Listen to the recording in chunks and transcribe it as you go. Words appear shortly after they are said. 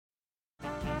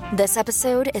This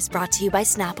episode is brought to you by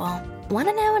Snapple. Want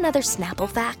to know another Snapple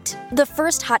fact? The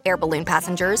first hot air balloon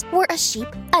passengers were a sheep,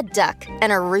 a duck,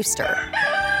 and a rooster.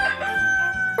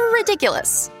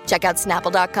 Ridiculous. Check out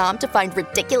Snapple.com to find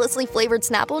ridiculously flavored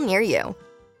Snapple near you.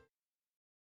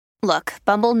 Look,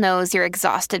 Bumble knows you're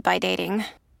exhausted by dating.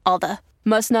 All the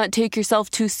must not take yourself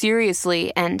too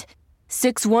seriously and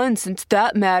 6'1" since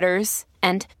that matters.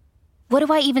 And what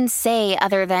do I even say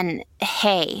other than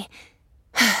hey?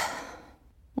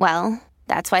 Well,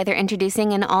 that's why they're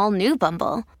introducing an all-new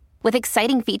Bumble with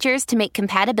exciting features to make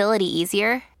compatibility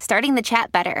easier, starting the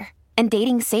chat better, and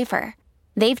dating safer.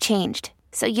 They've changed,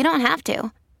 so you don't have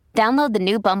to. Download the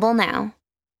new Bumble now.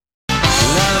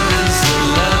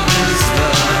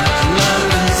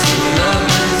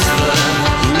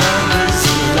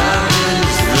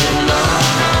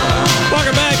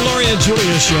 Welcome back, Lori and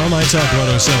Julia Show, My Talk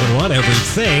 107.1,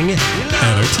 Everything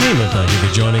Entertainment. Thank you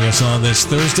for joining us on this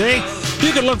Thursday.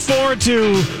 You can look forward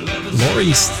to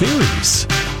Lori's Theories.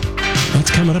 That's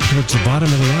coming up towards the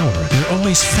bottom of the hour. They're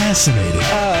always fascinating.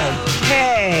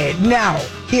 Okay, now,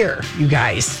 here, you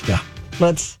guys. Yeah.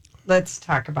 Let's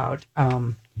talk about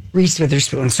Reese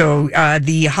Witherspoon. So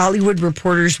the Hollywood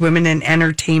Reporters Women in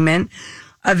Entertainment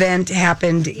event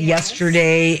happened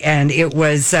yesterday, and it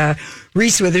was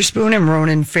Reese Witherspoon and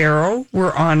Ronan Farrow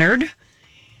were honored.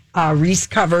 Reese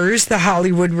covers the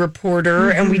Hollywood Reporter,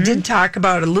 and we did talk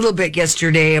about a little bit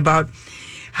yesterday about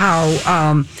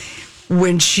how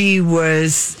when she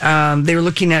was, they were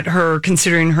looking at her,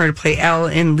 considering her to play Elle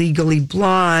in Legally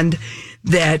Blonde,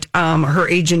 that her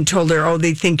agent told her, oh,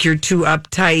 they think you're too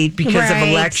uptight because of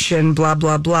election, blah,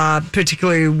 blah, blah,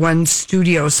 particularly one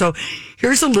studio. So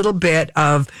here's a little bit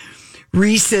of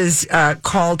Reese's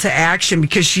call to action,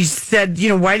 because she said,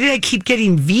 why did I keep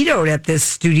getting vetoed at this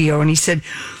studio? And he said,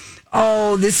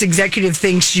 oh, this executive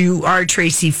thinks you are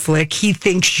Tracy Flick. He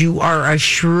thinks you are a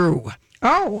shrew.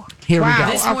 Oh, here we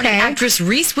go. This morning, actress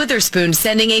Reese Witherspoon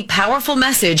sending a powerful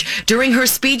message during her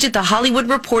speech at the Hollywood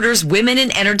Reporters Women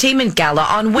in Entertainment Gala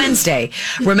on Wednesday,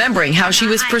 remembering how she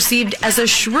was perceived as a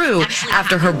shrew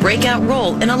after her breakout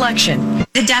role in Election.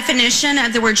 The definition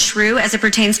of the word shrew as it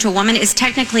pertains to a woman is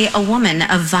technically a woman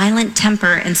of violent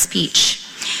temper and speech.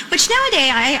 Which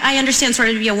nowadays I understand sort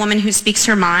of to be a woman who speaks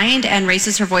her mind and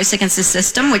raises her voice against the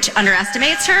system, which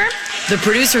underestimates her. The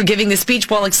producer giving the speech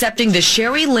while accepting the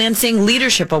Sherry Lansing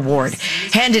Leadership Award,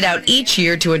 handed out each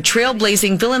year to a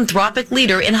trailblazing philanthropic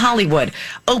leader in Hollywood.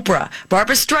 Oprah,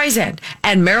 Barbra Streisand,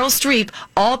 and Meryl Streep,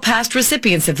 all past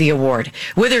recipients of the award.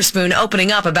 Witherspoon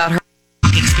opening up about her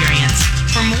experience.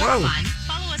 For more fun,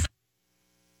 follow us.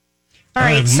 All I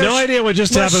right, have no idea what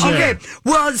just happened there. Okay,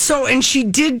 well, and she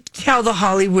did tell the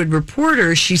Hollywood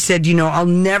Reporter, she said, I'll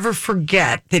never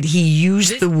forget that he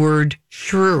used the word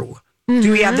shrew.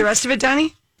 Do we have the rest of it,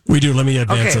 Donnie? We do. Let me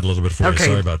advance it a little bit for you. Okay.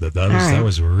 Sorry about that. That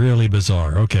was really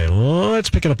bizarre. Okay, let's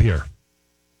pick it up here.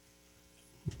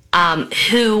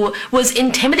 Who was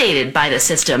intimidated by the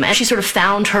system, and she sort of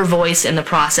found her voice in the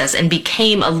process and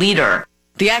became a leader.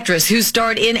 The actress who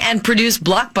starred in and produced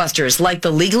blockbusters like the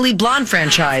Legally Blonde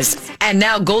franchise, and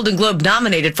now Golden Globe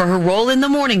nominated for her role in The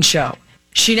Morning Show.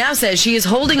 She now says she is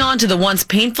holding on to the once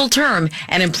painful term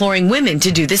and imploring women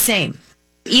to do the same.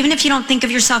 Even if you don't think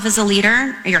of yourself as a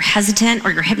leader, or you're hesitant,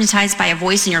 or you're hypnotized by a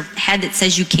voice in your head that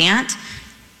says you can't,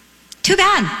 too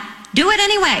bad. Do it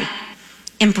anyway.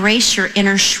 Embrace your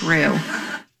inner shrew.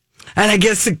 And I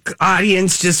guess the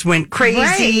audience just went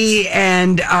crazy. Right.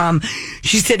 And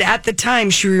she said at the time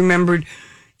she remembered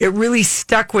it really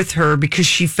stuck with her because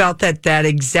she felt that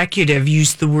executive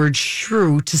used the word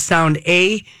shrew to sound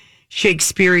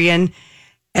Shakespearean,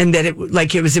 and that it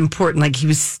was important, like he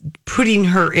was putting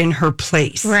her in her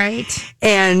place. Right.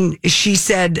 And she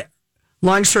said,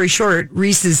 long story short,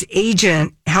 Reese's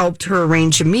agent helped her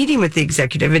arrange a meeting with the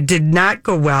executive. It did not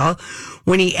go well.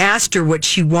 When he asked her what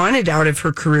she wanted out of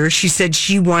her career, she said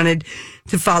she wanted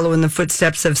to follow in the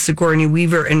footsteps of Sigourney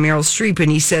Weaver and Meryl Streep.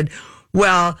 And he said,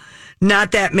 well,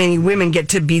 not that many women get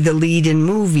to be the lead in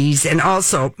movies. And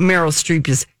also, Meryl Streep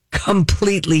is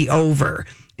completely over.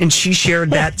 And she shared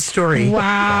that story.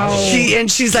 Wow.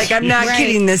 She's like, I'm not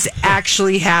kidding. This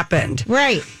actually happened.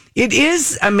 Right. It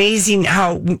is amazing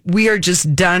how we are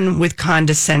just done with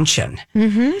condescension.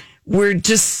 Mm-hmm. We're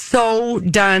just so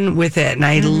done with it. And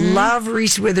I love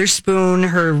Reese Witherspoon,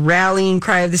 her rallying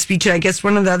cry of the speech. And I guess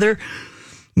one of the other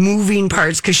moving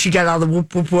parts, because she got all the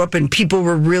whoop, whoop, whoop, and people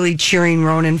were really cheering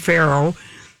Ronan Farrow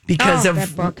because of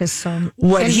that book is so,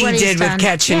 what he did with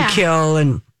Catch and Kill.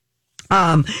 And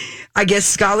I guess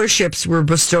scholarships were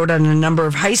bestowed on a number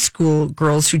of high school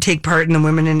girls who take part in the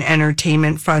Women in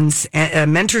Entertainment Fund's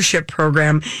mentorship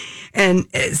program. And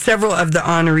several of the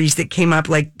honorees that came up,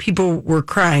 like people were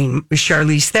crying.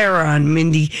 Charlize Theron,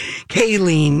 Mindy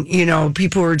Kaling,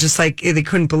 people were just like, they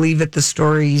couldn't believe it, the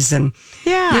stories, and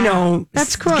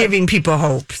that's cool, giving people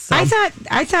hope. So.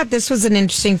 I thought this was an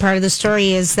interesting part of the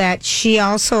story is that she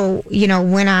also,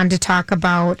 went on to talk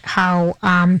about how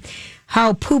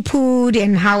poo-pooed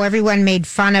and how everyone made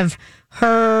fun of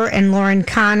her and Lauren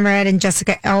Conrad and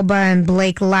Jessica Alba and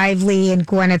Blake Lively and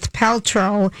Gwyneth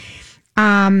Paltrow.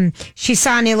 She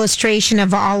saw an illustration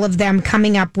of all of them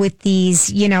coming up with these,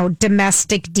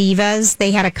 domestic divas.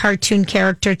 They had a cartoon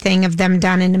character thing of them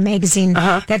done in a magazine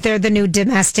that they're the new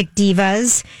domestic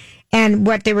divas. And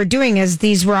what they were doing is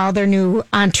these were all their new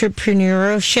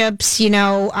entrepreneurships,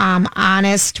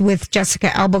 Honest with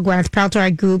Jessica Alba, Gwyneth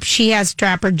Paltrow group. She has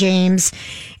Trapper James.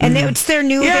 And it's their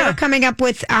new, they were coming up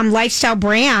with lifestyle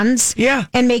brands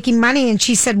and making money. And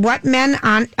she said, what men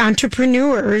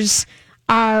entrepreneurs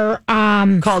are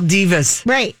called divas,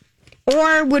 right?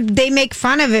 Or would they make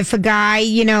fun of if a guy,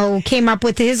 came up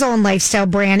with his own lifestyle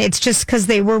brand? It's just because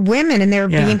they were women and they were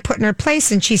being put in her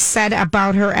place. And she said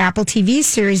about her Apple TV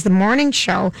series, The Morning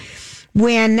Show,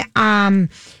 when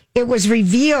it was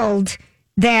revealed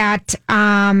that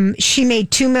she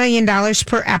made $2 million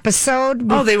per episode.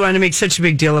 Oh, they wanted to make such a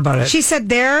big deal about it. She said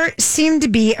there seemed to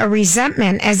be a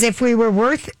resentment as if we were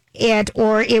worth it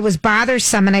or it was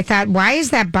bothersome. And I thought, why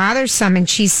is that bothersome? And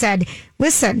she said,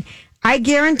 listen, I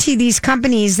guarantee these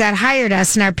companies that hired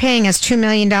us and are paying us $2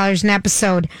 million an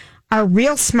episode are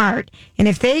real smart. And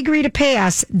if they agree to pay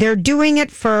us, they're doing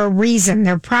it for a reason.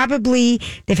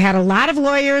 They've had a lot of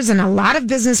lawyers and a lot of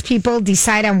business people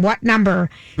decide on what number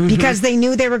because they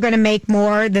knew they were going to make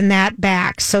more than that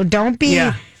back. So don't be...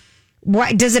 Yeah.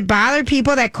 What does it bother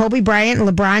people that Kobe Bryant and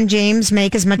LeBron James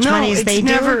make as much money as they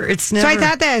do? It's never. So I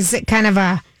thought that was kind of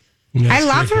a. I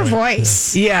love her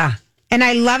voice. Yeah, and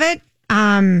I love it.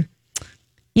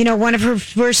 One of her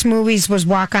first movies was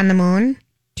Walk on the Moon.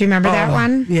 Do you remember that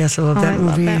one? Yes, I love that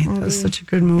movie. That was such a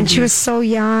good movie. And she was so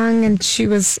young, and she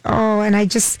was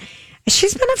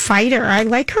she's been a fighter. I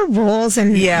like her roles,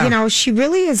 and she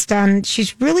really has done.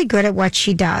 She's really good at what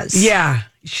she does. Yeah.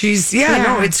 I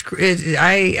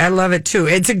love it too.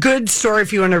 It's a good story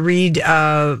if you want to read.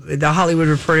 The Hollywood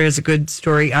Reporter has a good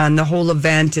story on the whole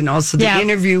event and also the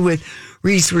interview with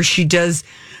Reese where she does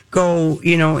go,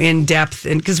 in depth.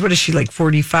 And because what is she, like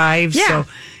 45? Yeah.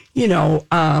 So,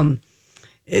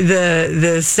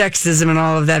 the sexism and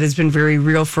all of that has been very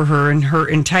real for her and her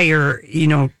entire,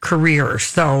 career.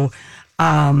 So,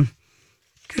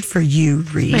 good for you,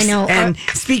 Reese. I know. And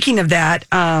speaking of that,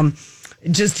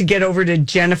 just to get over to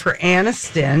Jennifer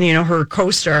Aniston, her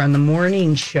co-star on the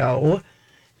morning show.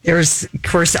 There's, of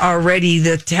course, already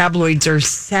the tabloids are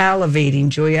salivating,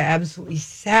 Julia, absolutely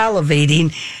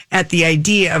salivating at the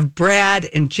idea of Brad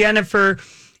and Jennifer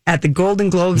at the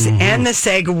Golden Globes and the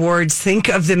SAG Awards. Think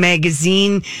of the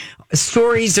magazine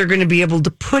stories they're going to be able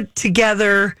to put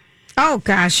together. Oh,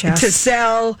 gosh, yes. To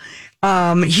sell.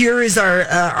 Here is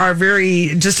our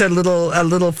very, just a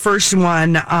little first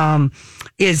one,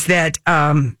 is that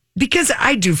because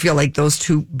I do feel like those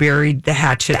two buried the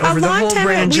hatchet over the whole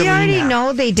Brangelina. We already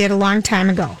know they did a long time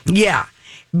ago. Yeah,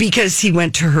 because he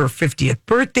went to her 50th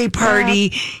birthday party.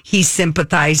 Yeah. He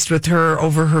sympathized with her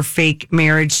over her fake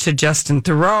marriage to Justin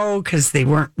Theroux because they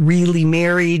weren't really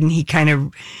married, and he kind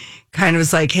of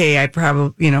was like, hey, I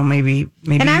probably, maybe.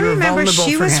 And I remember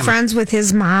she was friends with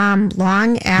his mom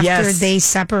long after they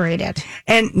separated.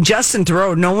 And Justin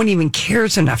Theroux, no one even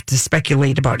cares enough to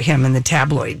speculate about him in the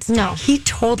tabloids. No. He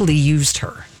totally used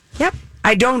her. Yep.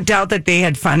 I don't doubt that they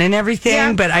had fun and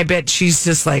everything, but I bet she's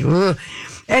just like, ugh.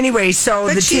 Anyway,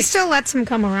 so... But she still lets him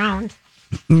come around.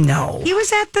 No. He was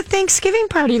at the Thanksgiving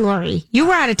party, Lori. You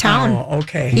were out of town. Oh,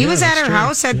 okay. He was at her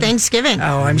house at Thanksgiving.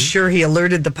 Oh, I'm sure he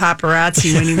alerted the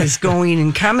paparazzi when he was going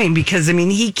and coming because,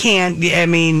 he can't,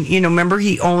 remember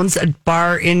he owns a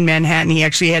bar in Manhattan. He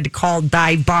actually had to call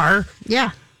Dive Bar.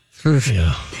 Yeah.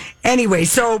 Yeah. Anyway,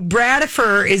 so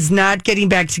Bradifer is not getting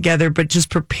back together, but just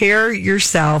prepare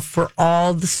yourself for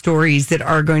all the stories that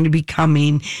are going to be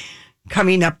coming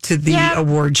up to the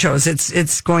award shows.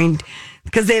 It's going...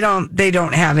 Because they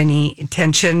don't have any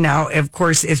tension now. Of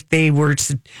course, if they were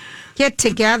to get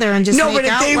together and just make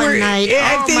out one night,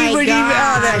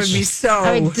 that would be so.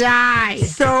 I would die.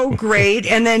 So great.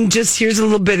 And then just here's a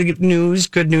little bit of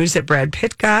good news that Brad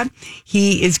Pitt got.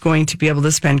 He is going to be able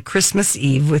to spend Christmas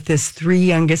Eve with his 3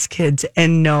 youngest kids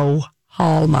and no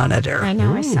hall monitor. I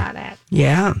know, I saw that.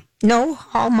 Yeah, no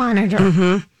hall monitor.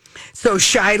 Mm-hmm. So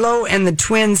Shiloh and the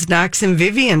twins, Knox and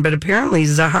Vivian, but apparently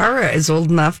Zahara is old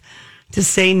enough to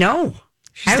say no.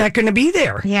 She's not going to be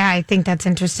there. Yeah, I think that's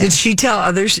interesting. Did she tell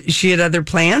others she had other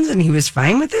plans and he was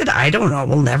fine with it? I don't know.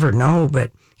 We'll never know,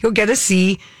 but he'll get to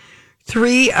see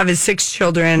 3 of his 6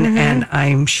 children, and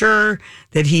I'm sure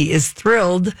that he is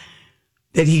thrilled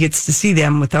that he gets to see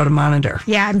them without a monitor.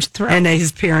 Yeah, I'm thrilled. And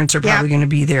his parents are probably going to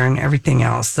be there and everything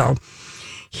else. So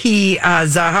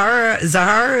Zahara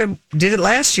did it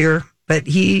last year, but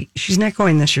she's not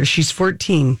going this year. She's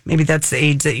 14. Maybe that's the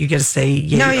age that you get to say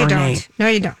yay no, you or don't. nay. No,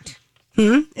 you don't.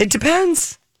 It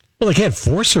depends. Well, they can't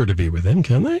force her to be with him,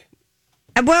 can they?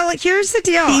 Well, here's the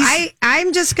deal.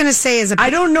 I'm just going to say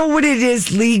I don't know what it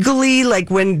is legally.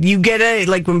 Like when you get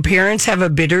when parents have a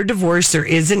bitter divorce, there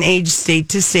is an age state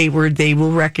to say where they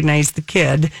will recognize the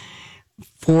kid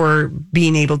for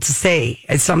being able to say.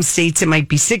 At some states, it might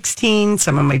be 16.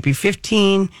 Some it might be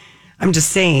 15. I'm just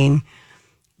saying.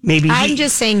 I'm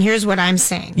just saying, here's what I'm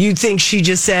saying. You think she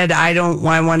just said, I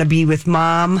want to be with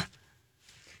mom?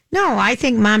 No, I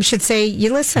think mom should say,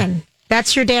 you listen,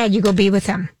 that's your dad. You go be with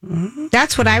him. Mm-hmm.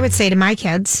 That's what I would say to my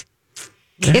kids.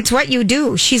 Yeah. It's what you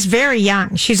do. She's very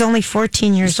young. She's only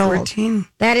 14 years old. 14.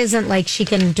 That isn't like she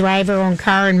can drive her own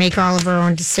car and make all of her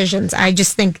own decisions. I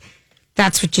just think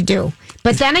that's what you do.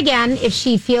 But then again, if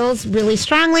she feels really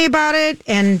strongly about it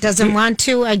and doesn't want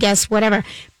to, I guess, whatever.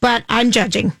 But I'm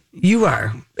judging. You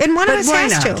are. And one of us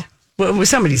has to. Well,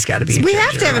 somebody's got to be. We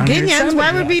have to have opinions.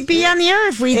 Why would we be on the air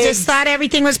if we just thought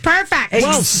everything was perfect?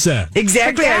 Well said.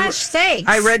 Exactly. For gosh sakes.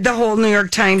 I read the whole New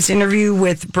York Times interview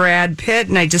with Brad Pitt,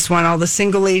 and I just want all the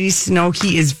single ladies to know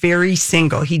he is very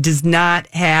single. He does not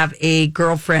have a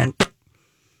girlfriend.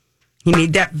 He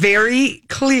made that very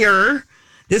clear.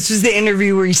 This was the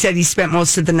interview where he said he spent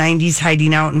most of the 90s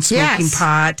hiding out and smoking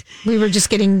pot. We were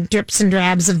just getting drips and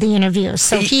drabs of the interview.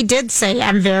 So he did say,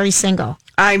 I'm very single.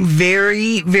 I'm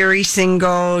very, very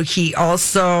single. He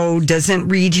also doesn't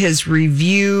read his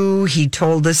review. He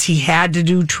told us he had to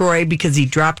do Troy because he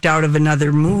dropped out of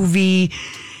another movie.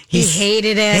 He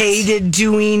hated it. Hated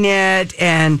doing it.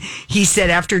 And he said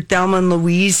after Thelma and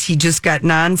Louise, he just got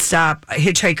nonstop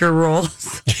hitchhiker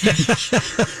roles.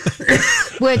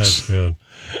 Which... That's good.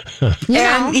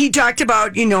 And he talked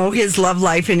about, his love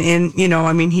life and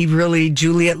he really,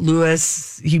 Juliette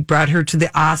Lewis, he brought her to the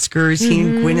Oscars. He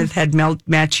and Gwyneth had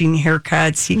matching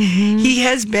haircuts. He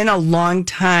has been a long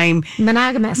time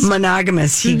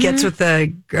monogamous. He gets with a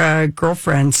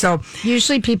girlfriend. So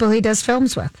usually people he does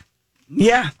films with.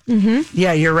 Yeah.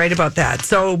 Yeah, you're right about that.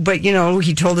 So, but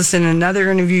he told us in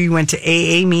another interview, he went to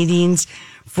AA meetings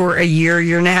for a year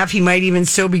and a half. He might even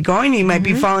still be going. He might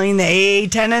be following the AA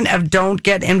tenet of don't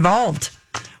get involved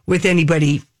with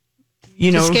anybody.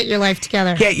 Just get your life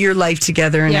together. Get your life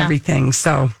together and everything.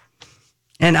 So,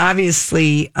 and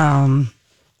obviously,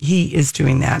 he is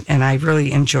doing that. And I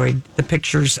really enjoyed the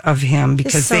pictures of him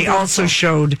because they also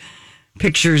showed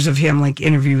pictures of him, like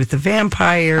Interview with the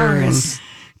Vampire and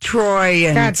Troy.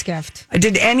 And God's gift.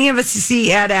 Did any of us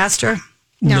see Ad Astra?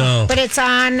 No, but it's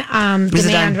on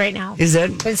demand right now. Is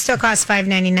it? But it still costs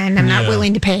 $5.99. I'm not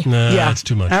willing to pay. No, that's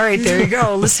too much. All right, there you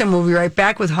go. Listen, we'll be right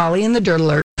back with Holly and the Dirt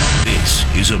Alert. This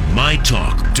is a My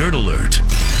Talk Dirt Alert.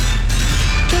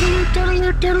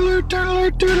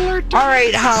 All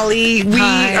right, Holly, we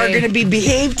are going to be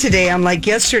behaved today, unlike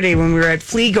yesterday when we were at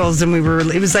Fleagle's and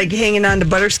it was like hanging on to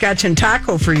butterscotch and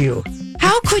taco for you.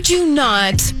 How could you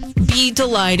not be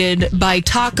delighted by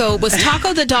Taco? Was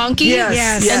Taco the donkey?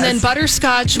 Yes. And then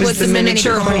Butterscotch was the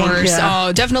miniature horse. Yeah.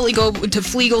 Oh, definitely go to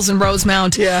Fleagle's and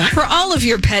Rosemount for all of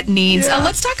your pet needs.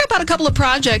 Let's talk about a couple of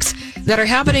projects that are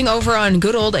happening over on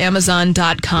good old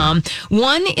Amazon.com.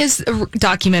 One is a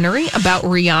documentary about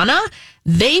Rihanna.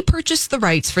 They purchased the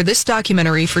rights for this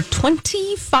documentary for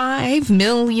 $25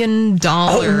 million.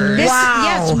 Oh, wow.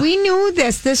 Yes, we knew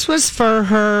this. This was for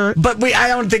her. But I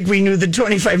don't think we knew the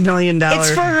 $25 million.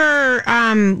 It's for her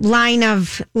line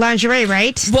of lingerie,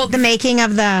 right? Well, the making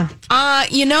of the...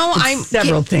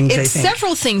 several things, I think.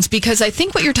 Several things, because I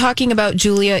think what you're talking about,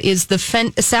 Julia, is the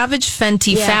Savage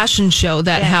Fenty fashion show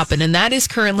that happened, and that is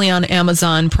currently on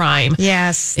Amazon Prime.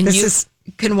 Yes. And you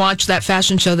can watch that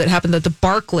fashion show that happened at the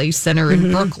Barclays Center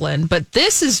in Brooklyn. But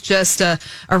this is just a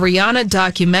Rihanna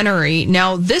documentary.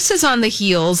 Now, this is on the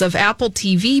heels of Apple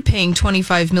TV paying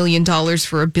 $25 million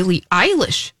for a Billie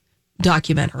Eilish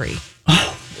documentary.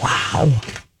 Oh, wow.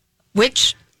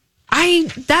 Which...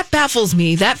 that baffles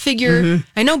me. That figure,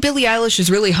 I know Billie Eilish is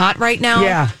really hot right now.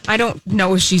 Yeah. I don't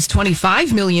know if she's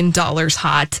 $25 million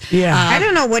hot. Yeah. I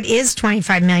don't know what is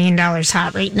 $25 million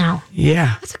hot right now.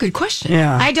 Yeah. That's a good question.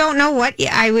 Yeah. I don't know what is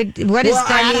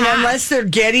that hot? Unless they're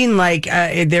getting like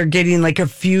a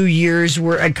few years,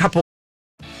 a couple.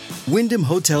 Wyndham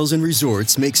Hotels and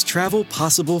Resorts makes travel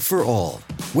possible for all.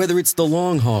 Whether it's the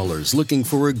long haulers looking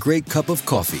for a great cup of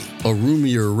coffee, a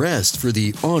roomier rest for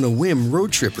the on-a-whim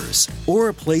road trippers, or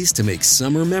a place to make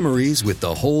summer memories with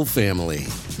the whole family.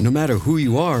 No matter who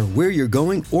you are, where you're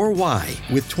going, or why,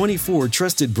 with 24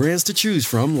 trusted brands to choose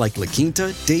from like La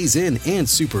Quinta, Days Inn, and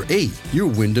Super 8, your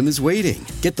Wyndham is waiting.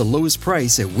 Get the lowest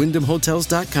price at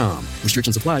WyndhamHotels.com.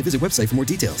 Restrictions apply. Visit website for more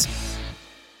details.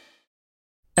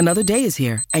 Another day is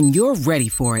here, and you're ready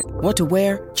for it. What to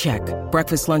wear? Check.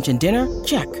 Breakfast, lunch, and dinner?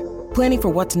 Check. Planning for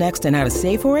what's next and how to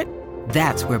save for it?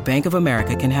 That's where Bank of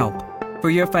America can help. For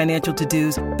your financial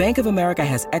to-dos, Bank of America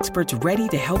has experts ready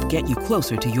to help get you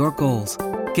closer to your goals.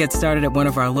 Get started at one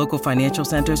of our local financial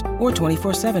centers or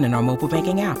 24/7 in our mobile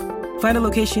banking app. Find a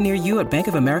location near you at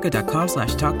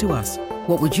bankofamerica.com/talktous.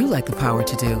 What would you like the power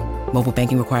to do? Mobile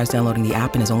banking requires downloading the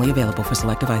app and is only available for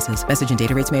select devices. Message and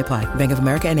data rates may apply. Bank of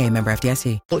America N.A., member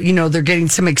FDIC. You know, they're getting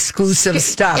some exclusive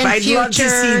stuff. I'd love to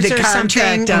see the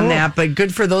contract on that, but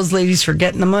good for those ladies for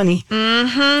getting the money.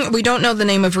 Mm-hmm. We don't know the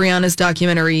name of Rihanna's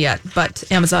documentary yet, but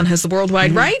Amazon has the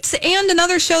worldwide rights. And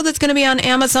another show that's going to be on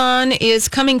Amazon is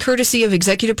coming courtesy of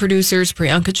executive producers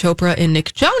Priyanka Chopra and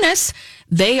Nick Jonas.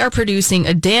 They are producing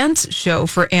a dance show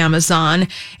for Amazon,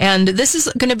 and this is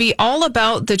going to be all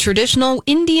about the traditional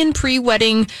Indian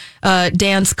pre-wedding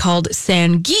dance called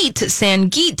Sangeet.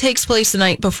 Sangeet takes place the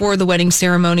night before the wedding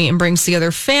ceremony and brings together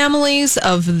families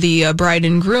of the bride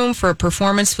and groom for a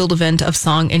performance-filled event of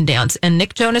song and dance. And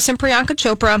Nick Jonas and Priyanka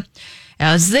Chopra,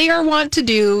 as they are wont to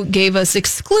do, gave us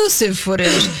exclusive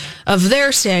footage of their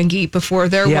Sangeet before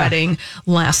their wedding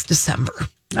last December.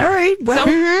 All right. Well,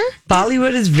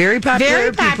 Bollywood is very popular.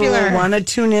 Very popular. People want to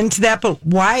tune into that, but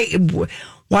why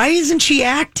isn't she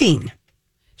acting?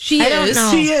 She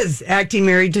is acting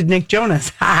married to Nick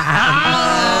Jonas.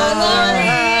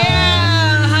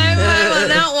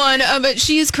 But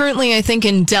she is currently, I think,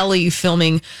 in Delhi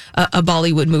filming a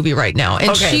Bollywood movie right now.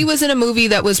 And she was in a movie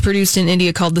that was produced in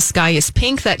India called The Sky is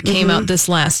Pink that came out this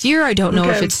last year. I don't know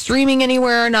if it's streaming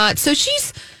anywhere or not. So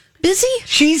she's busy.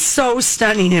 She's so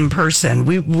stunning in person.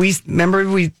 We remember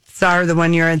we saw her the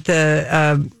one year at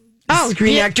the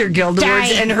Screen Actor Guild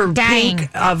Awards, and her pink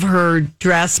of her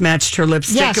dress matched her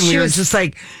lipstick, and we were just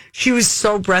like, she was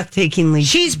so breathtakingly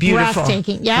beautiful.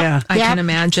 Breathtaking. I can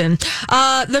imagine.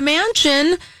 The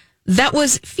mansion that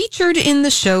was featured in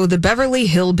the show The Beverly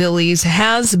Hillbillies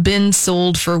has been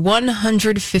sold for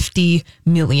 $150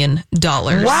 million.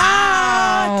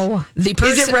 Wow!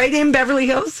 Is it right in Beverly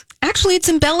Hills? Actually, it's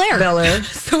in Bel Air.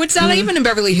 So it's not even in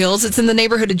Beverly Hills. It's in the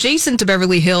neighborhood adjacent to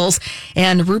Beverly Hills.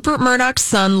 And Rupert Murdoch's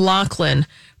son, Lachlan,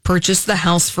 purchased the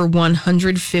house for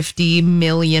 $150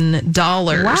 million.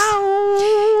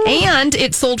 Wow. And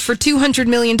it sold for $200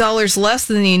 million less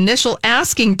than the initial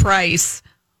asking price.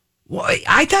 Well,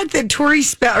 I thought that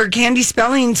Candy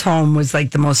Spelling's home was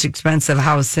like the most expensive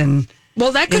house in.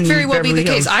 Well, that could very well be the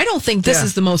case. I don't think this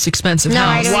is the most expensive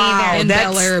house in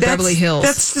Bel Air or Beverly Hills.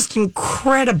 That's just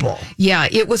incredible. Yeah,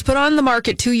 it was put on the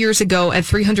market 2 years ago at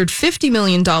 $350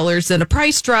 million. Then a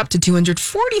price drop to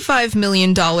 $245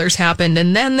 million happened.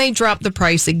 And then they dropped the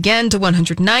price again to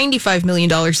 $195 million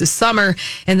this summer.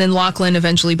 And then Lachlan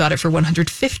eventually bought it for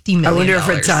 $150 million. I wonder if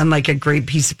it's on like a great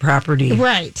piece of property.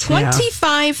 Right.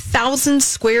 25,000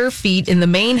 square feet in the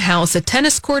main house, a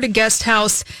tennis court, a guest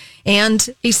house, and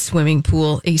a swimming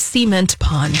pool, a cement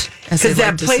pond. Because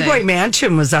that Playboy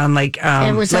Mansion was on like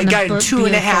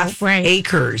 2.5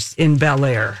 acres in Bel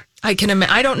Air. I can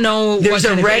imagine. I don't know. There's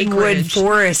what a redwood acreage.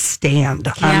 forest stand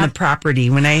on the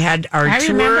property. When I had our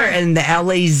tour and the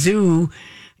LA Zoo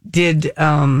did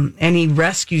any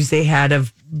rescues they had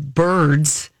of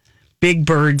birds, big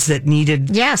birds that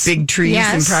needed big trees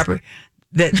and proper.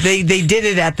 That they did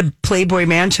it at the Playboy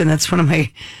Mansion. That's one of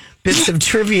my bits of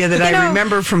trivia that I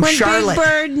remember from Charlotte. Big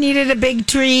Bird needed a big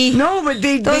tree. No, but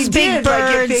they big did. birds.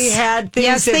 Like if they had things.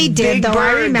 Yes, they did. Though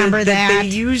I remember that they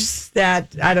used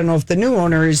that. I don't know if the new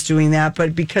owner is doing that,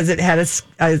 but because it had a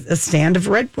stand of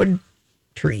redwood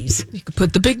trees, you could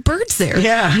put the big birds there.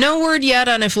 Yeah. No word yet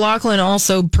on if Lachlan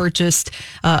also purchased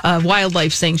a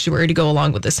wildlife sanctuary to go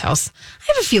along with this house.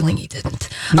 I have a feeling he didn't.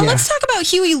 Let's talk about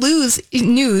Huey Lewis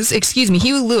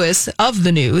of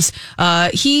the News.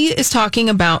 He is talking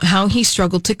about how he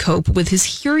struggled to cope with his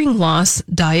hearing loss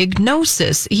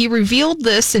diagnosis. He revealed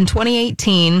this in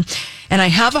 2018, and I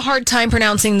have a hard time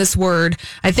pronouncing this word.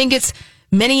 I think it's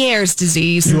Meniere's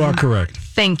disease. You are correct.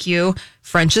 Thank you.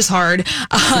 French is hard.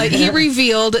 He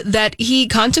revealed that he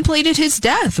contemplated his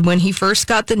death when he first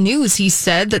got the news. He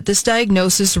said that this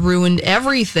diagnosis ruined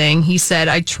everything. He said,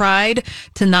 I tried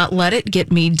to not let it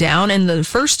get me down. In the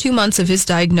first 2 months of his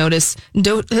diagnosis,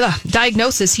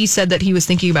 he said that he was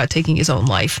thinking about taking his own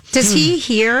life. Does he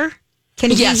hear?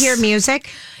 Can he hear music?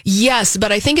 Yes,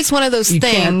 but I think it's one of those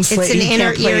things. It's an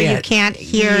inner ear. You can't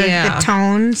hear the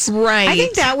tones. Right. I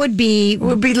think that would be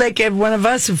like one of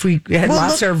us if we had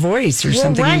lost our voice or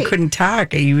something and couldn't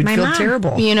talk. You would feel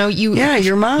terrible. You know,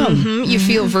 your mom. You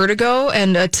feel vertigo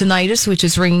and tinnitus, which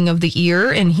is ringing of the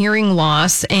ear, and hearing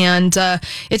loss. And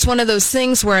it's one of those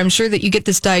things where I'm sure that you get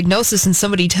this diagnosis and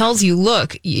somebody tells you,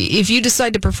 look, if you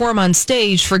decide to perform on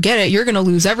stage, forget it. You're going to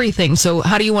lose everything. So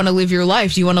how do you want to live your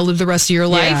life? Do you want to live the rest of your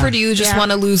life, or do you just want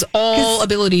to lose all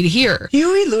ability to hear?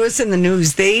 Huey Lewis and the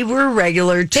News, they were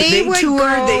regular. They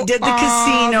toured. They did the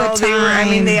casino.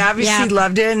 They obviously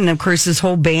loved it. And of course, this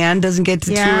whole band doesn't get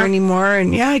to tour anymore.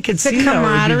 And I could see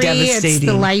that would be devastating. It's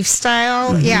the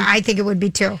lifestyle. Yeah, I think it would be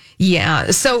too.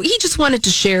 Yeah. So he just wanted to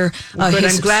share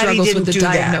his struggles with the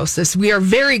diagnosis. We are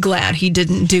very glad he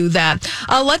didn't do that.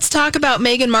 Let's talk about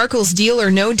Meghan Markle's Deal or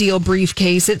No Deal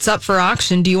briefcase. It's up for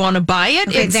auction. Do you want to buy it?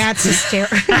 Okay, that's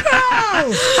hysterical.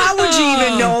 How would you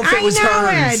even know if it was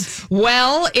hers?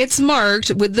 Well, it's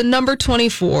marked with the number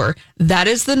 24. That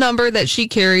is the number that she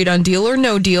carried on Deal or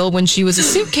No Deal when she was a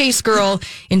suitcase girl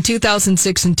in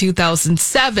 2006 and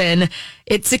 2007.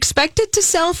 It's expected to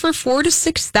sell for $4,000 to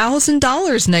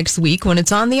 $6,000 next week when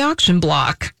it's on the auction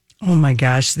block. Oh my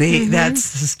gosh,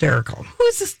 that's hysterical.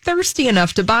 Who's thirsty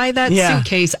enough to buy that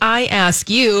suitcase? I ask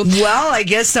you. Well, I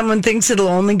guess someone thinks it'll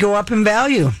only go up in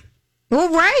value. Well,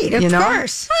 right, of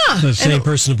course. The same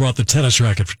person who brought the tennis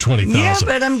racket for $20,000. Yeah,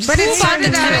 but it's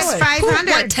started out as $500.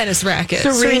 What tennis racket?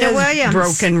 Serena Williams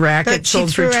broken racket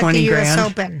sold for $20,000.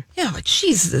 Open. Yeah, but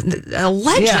she's a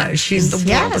legend. Yeah, she's in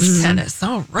the world of tennis.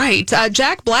 All right,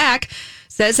 Jack Black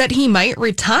says that he might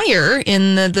retire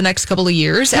in the next couple of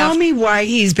years. Tell me why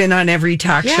he's been on every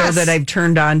talk show that I've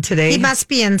turned on today. He must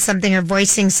be in something or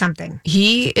voicing something.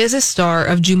 He is a star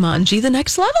of Jumanji: The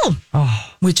Next Level,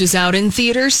 which is out in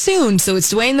theaters soon. So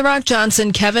it's Dwayne "The Rock"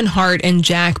 Johnson, Kevin Hart, and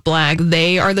Jack Black.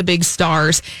 They are the big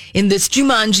stars in this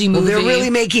Jumanji movie. Well, they're really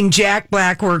making Jack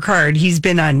Black work hard. He's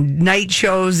been on night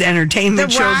shows,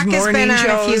 entertainment shows, morning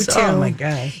shows. Oh my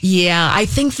God. Yeah, I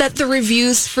think that the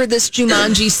reviews for this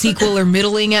Jumanji sequel are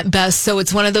middling at best. So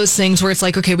it's one of those things where it's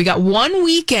like, okay, we got one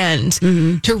weekend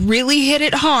to really hit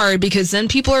it hard, because then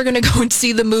people are going to go and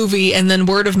see the movie, and then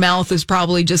word of mouth is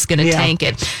probably just going to tank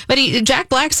it. But Jack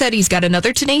Black said he's got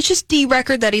another Tenacious D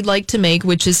record that he'd like to make,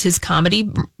 which is his comedy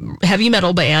heavy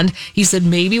metal band. He said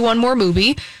maybe one more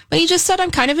movie, but he just said,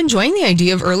 I'm kind of enjoying the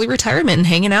idea of early retirement and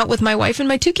hanging out with my wife and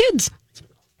my 2 kids.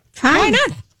 Fine. Why not?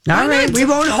 All right, we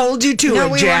won't hold you to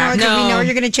it, Jack. We know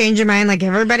you're going to change your mind like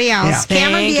everybody else. Yeah.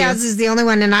 Cameron Diaz is the only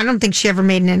one, and I don't think she ever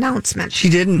made an announcement. She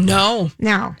didn't. No.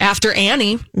 After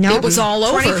Annie, it was all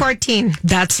over. 2014.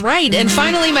 That's right. And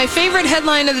finally, my favorite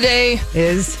headline of the day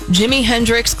is Jimi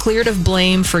Hendrix cleared of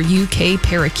blame for UK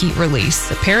parakeet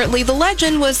release. Apparently, the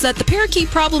legend was that the parakeet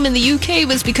problem in the UK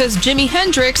was because Jimi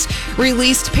Hendrix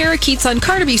released parakeets on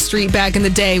Carnaby Street back in the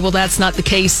day. Well, that's not the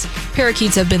case.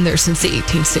 Parakeets have been there since the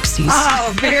 1860s.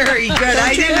 Oh, very good.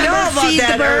 I didn't know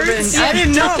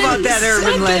about that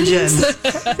urban legend.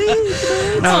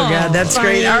 Oh God, that's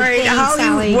great. All right,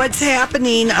 Holly, what's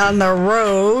happening on the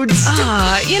roads?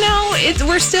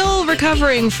 We're still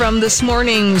recovering from this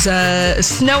morning's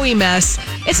snowy mess.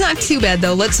 It's not too bad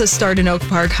though. Let's start in Oak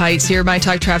Park Heights here. My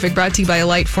Talk Traffic brought to you by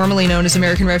Alight, formerly known as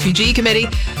American Refugee Committee.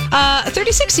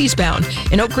 36 eastbound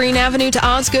in Oak Green Avenue to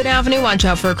Osgood Avenue. Watch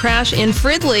out for a crash in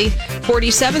Fridley.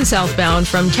 47 southbound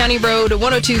from County Road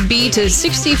 102B to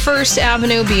 61st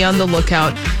Avenue. Be on the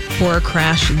lookout for a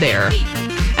crash there.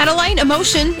 At Alight,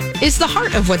 emotion is the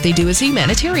heart of what they do as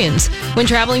humanitarians. When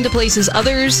traveling to places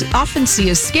others often see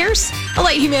as scarce,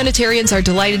 Alight humanitarians are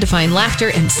delighted to find laughter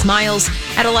and smiles.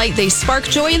 At Alight, they spark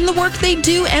joy in the work they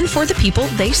do and for the people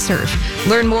they serve.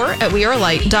 Learn more at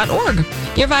wearealight.org.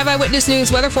 Your 5 Eyewitness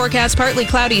News weather forecast: partly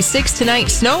cloudy, 6 tonight,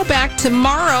 snow back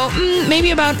tomorrow,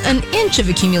 maybe about an inch of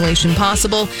accumulation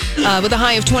possible, with a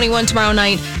high of 21 tomorrow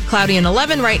night, cloudy and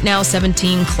 11 right now,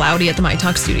 17 cloudy at the My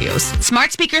Talk studios.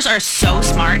 Smart speakers are so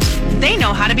smart, they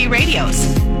know how to be radios.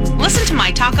 Listen to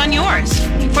My Talk on yours.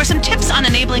 For some tips on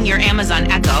enabling your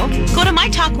Amazon Echo, go to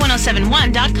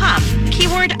mytalk1071.com.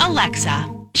 Keyword Alexa.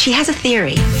 She has a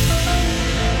theory.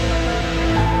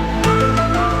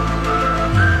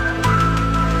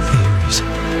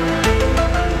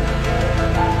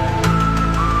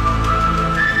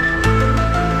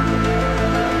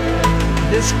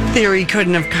 This theory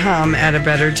couldn't have come at a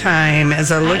better time. As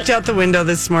I looked out the window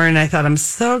this morning, I thought, I'm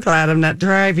so glad I'm not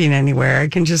driving anywhere. I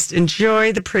can just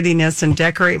enjoy the prettiness and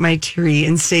decorate my tree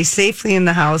and stay safely in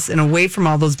the house and away from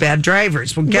all those bad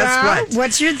drivers. Well, guess what?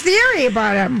 What's your theory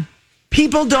about them?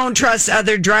 People don't trust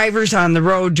other drivers on the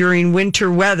road during winter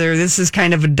weather. This is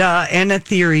kind of a duh and a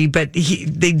theory, but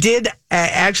they did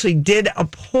actually did a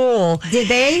poll. Did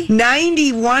they?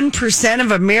 91%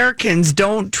 of Americans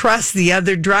don't trust the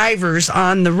other drivers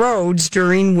on the roads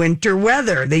during winter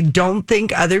weather. They don't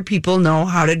think other people know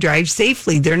how to drive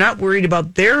safely. They're not worried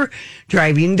about their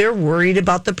driving. They're worried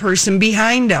about the person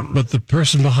behind them. But the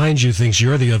person behind you thinks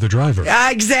you're the other driver.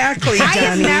 Exactly, I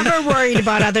am Donnie. never worried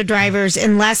about other drivers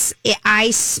unless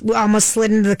I almost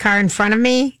slid into the car in front of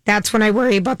me. That's when I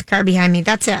worry about the car behind me.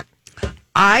 That's it.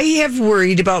 I have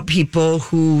worried about people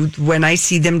who, when I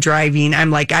see them driving,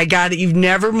 I'm like, I got it. You've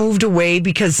never moved away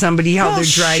because somebody how they're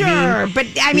driving. Sure, but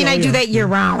I mean, I do that year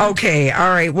round. Okay, all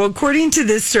right. Well, according to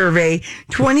this survey,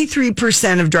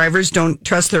 23% of drivers don't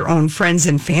trust their own friends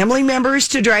and family members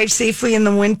to drive safely in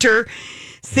the winter.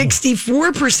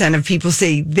 64% of people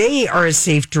say they are a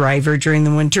safe driver during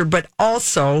the winter, but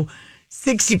also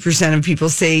 60% of people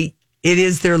say it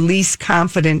is their least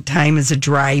confident time as a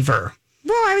driver.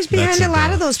 Well, I was behind a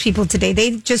lot of those people today.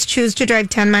 They just choose to drive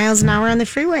 10 miles an hour on the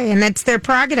freeway, and that's their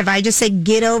prerogative. I just say,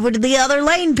 get over to the other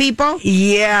lane, people.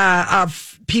 Yeah,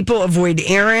 people avoid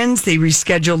errands. They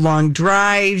reschedule long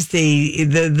drives.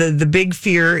 The big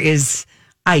fear is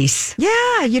ice.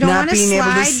 Yeah, you don't want to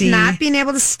slide, not being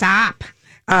able to stop.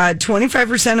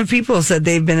 25% of people said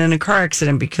they've been in a car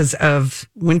accident because of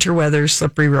winter weather,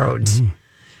 slippery roads.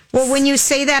 Well, when you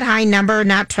say that high number,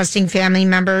 not trusting family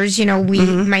members,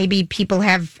 maybe people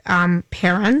have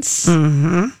parents.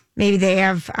 Mm-hmm. Maybe they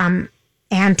have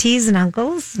aunties and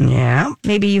uncles. Yeah.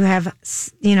 Maybe you have, of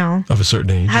a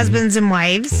certain age, husbands and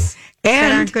wives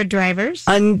that aren't good drivers.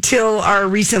 Until our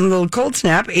recent little cold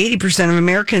snap, 80% of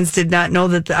Americans did not know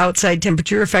that the outside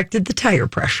temperature affected the tire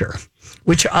pressure,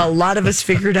 which a lot of us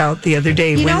figured out the other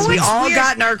day when we all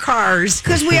got in our cars.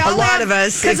 Because we all a lot of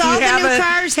us, because all the new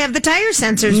cars have the tire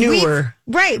sensors. Newer.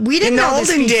 We didn't know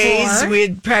this in the olden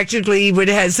before.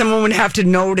 days, someone would have to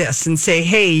notice and say,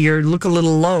 "Hey, you look a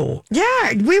little low."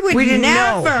 Yeah, we didn't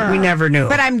never know. We never knew.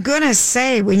 But I'm gonna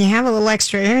say, when you have a little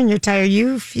extra air in your tire,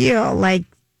 you feel like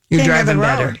you're driving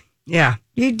better. Yeah,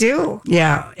 you do.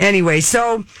 Yeah. Anyway,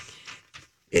 so.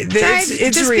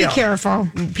 It's just real. Be careful.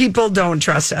 People don't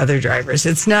trust other drivers.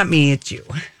 It's not me, it's you.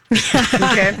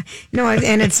 Okay. No,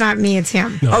 and it's not me, it's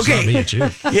him. No, okay. It's not me, it's you.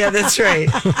 Yeah, that's right.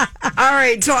 All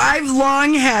right. So I've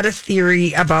long had a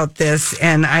theory about this,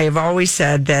 and I have always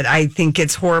said that I think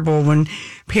it's horrible when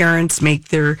parents make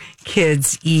their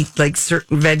kids eat like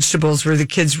certain vegetables where the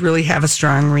kids really have a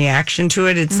strong reaction to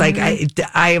it. It's like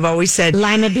I have always said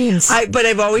lima beans. But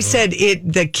I've always said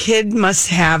the kid must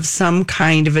have some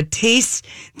kind of a taste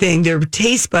thing. Their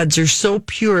taste buds are so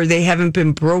pure, they haven't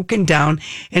been broken down,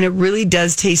 and it really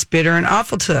does taste bitter and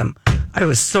awful to them. I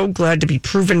was so glad to be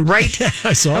proven right.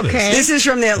 I saw this. This is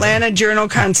from the Atlanta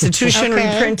Journal-Constitution,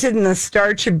 reprinted in the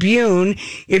Star Tribune.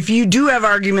 If you do have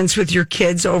arguments with your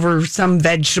kids over some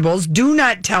vegetables, do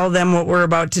not tell them what we're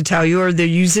about to tell you, or they'll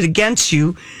use it against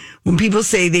you. When people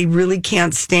say they really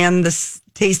can't stand the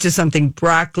taste of something,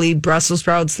 broccoli, Brussels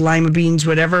sprouts, lima beans,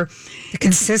 whatever. The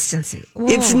consistency.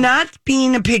 It's not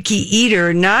being a picky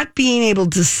eater, not being able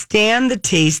to stand the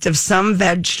taste of some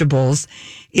vegetables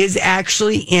is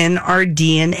actually in our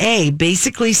DNA.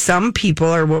 Basically, some people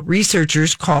are what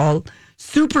researchers call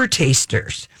super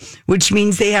tasters, which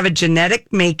means they have a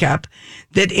genetic makeup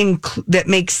that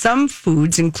makes some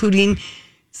foods, including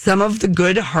some of the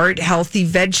good, heart healthy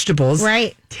vegetables,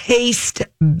 taste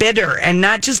bitter, and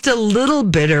not just a little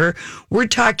bitter. We're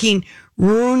talking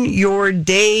ruin your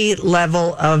day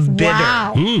level of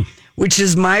bitter, which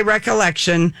is my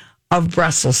recollection of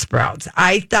Brussels sprouts.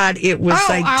 I thought it was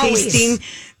tasting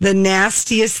the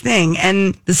nastiest thing.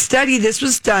 And the study, this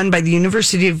was done by the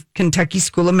University of Kentucky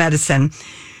School of Medicine.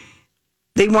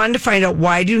 They wanted to find out,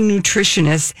 why do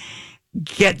nutritionists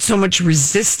get so much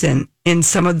resistant in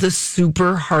some of the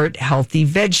super heart healthy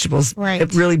vegetables?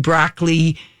 Right. Really,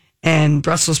 broccoli and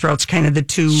Brussels sprouts, kind of the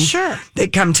two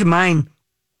that come to mind.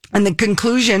 And the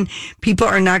conclusion, people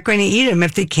are not going to eat them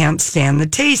if they can't stand the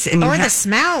taste. And the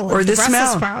smell. Or the Brussels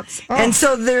smell. Sprouts. Oh. And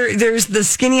so there's the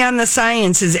skinny on the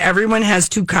science is everyone has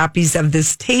 2 copies of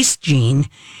this taste gene.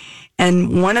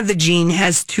 And one of the gene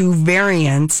has 2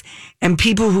 variants. And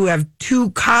people who have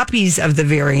 2 copies of the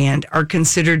variant are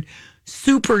considered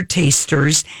super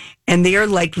tasters. And they are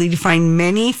likely to find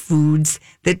many foods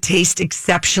that taste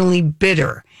exceptionally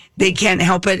bitter. They can't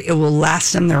help it. It will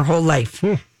last them their whole life.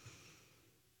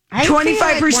 I feel 25%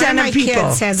 like one of my people.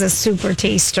 kids has a super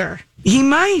taster. He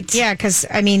might. Yeah, because,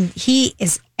 I mean, he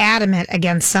is adamant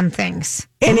against some things.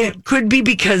 And it could be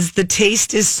because the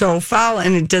taste is so foul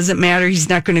and it doesn't matter. He's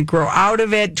not going to grow out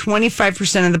of it.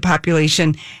 25% of the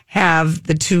population have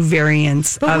the two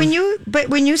variants. But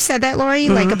when you said that, Lori,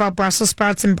 like about Brussels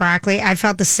sprouts and broccoli, I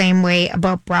felt the same way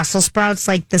about Brussels sprouts,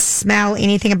 like the smell,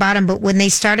 anything about them. But when they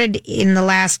started in the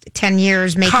last 10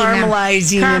 years making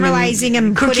caramelizing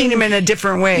them, cooking them in a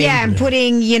different way. Yeah, and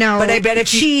putting, but I bet if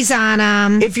cheese on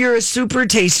them. If you're a super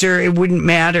taster, it wouldn't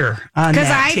matter on that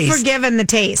Because I've taste. forgiven the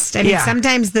taste. I mean,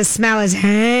 sometimes the smell is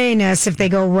heinous if they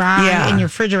go wrong in your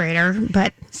refrigerator.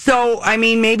 But so, I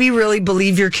mean, maybe really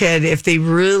believe your kid if they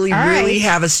really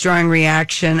have a strong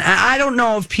reaction. I don't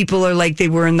know if people are like they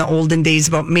were in the olden days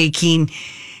about making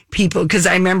people, because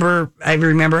I remember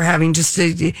having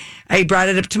I brought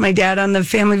it up to my dad on the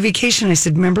family vacation. I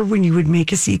said, remember when you would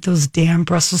make us eat those damn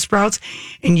Brussels sprouts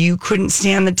and you couldn't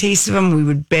stand the taste of them? We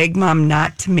would beg Mom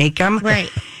not to make them.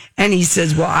 Right. And he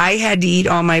says, well, I had to eat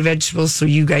all my vegetables, so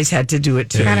you guys had to do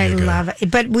it too. God, I love it.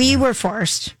 But we were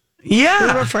forced. Yeah.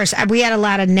 We were forced. We had a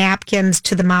lot of napkins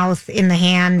to the mouth, in the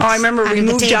hand. Oh, I remember we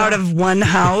moved out of one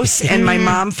house and my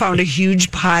mom found a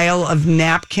huge pile of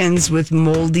napkins with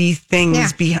moldy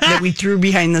things that we threw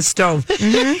behind the stove.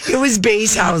 It was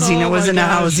base housing. It wasn't a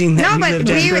housing that we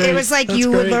lived in. It was like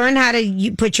you would learn how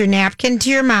to put your napkin to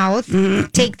your mouth,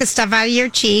 take the stuff out of your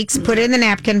cheeks, put it in the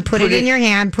napkin, put it in your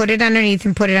hand, put it underneath,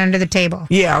 and put it under the table.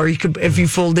 Yeah, or you could, if you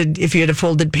had a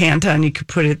folded pant on, you could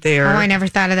put it there. Oh, I never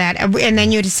thought of that. And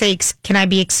then you would say, can I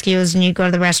be excused? And you go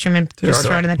to the restroom and just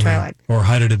throw it in the toilet. Or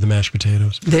hide it in the mashed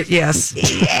potatoes. Yes.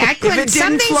 I couldn't.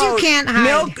 Some things you can't hide.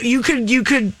 Milk, you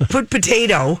could put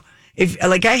potato.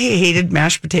 I hated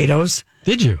mashed potatoes.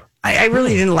 Did you? I really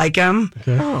didn't like them.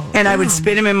 Okay. And I would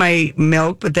spit them in my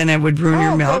milk, but then I would ruin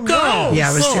your milk. Yeah,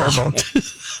 it was terrible.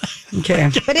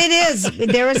 Okay. But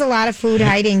there was a lot of food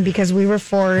hiding because we were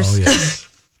forced. Oh, yes.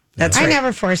 That's right. I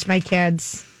never forced my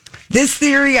kids. This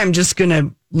theory, I'm just going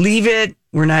to leave it.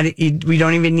 We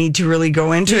don't even need to really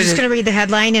go into it. You're just going to read the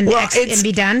headline and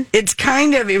be done?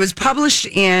 It was published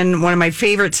in one of my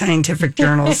favorite scientific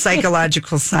journals,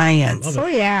 Psychological Science. Oh,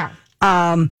 yeah.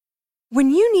 When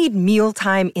you need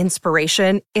mealtime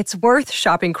inspiration, it's worth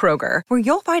shopping Kroger, where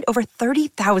you'll find over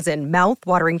 30,000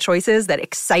 mouth-watering choices that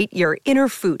excite your inner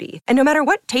foodie. And no matter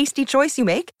what tasty choice you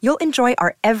make, you'll enjoy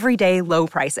our everyday low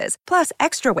prices, plus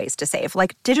extra ways to save,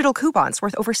 like digital coupons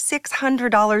worth over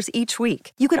 $600 each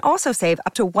week. You can also save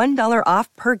up to $1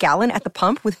 off per gallon at the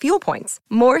pump with fuel points.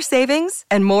 More savings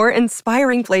and more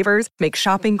inspiring flavors make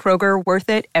shopping Kroger worth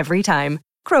it every time.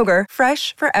 Kroger,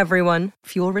 fresh for everyone.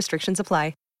 Fuel restrictions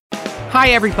apply.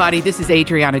 Hi, everybody. This is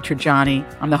Adriana Trajani.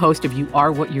 I'm the host of You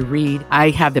Are What You Read.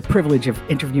 I have the privilege of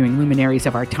interviewing luminaries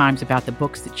of our times about the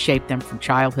books that shaped them from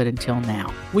childhood until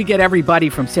now. We get everybody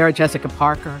from Sarah Jessica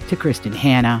Parker to Kristen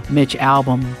Hanna, Mitch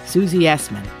Albom, Susie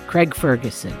Essman, Craig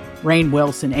Ferguson, Rainn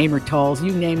Wilson, Amor Tolls,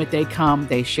 you name it, they come,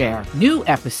 they share. New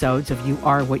episodes of You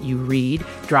Are What You Read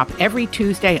drop every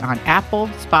Tuesday on Apple,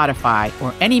 Spotify,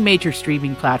 or any major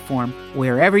streaming platform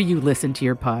wherever you listen to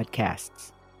your podcasts.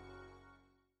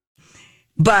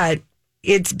 But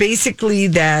it's basically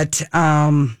that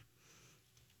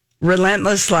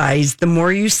relentless lies. The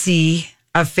more you see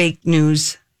a fake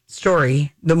news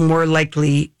story, the more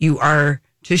likely you are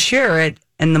to share it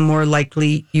and the more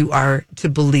likely you are to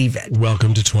believe it.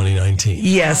 Welcome to 2019.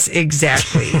 Yes,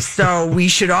 exactly. So we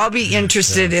should all be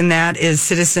interested in that as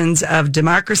citizens of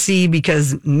democracy,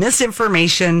 because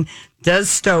misinformation does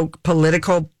stoke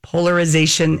political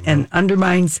polarization and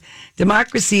undermines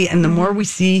democracy. And the more we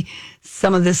see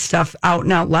some of this stuff out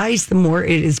and out lies, the more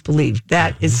it is believed.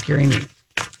 That is scaring me.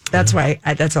 That's why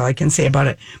that's all I can say about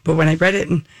it. But when I read it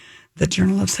in the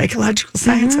Journal of Psychological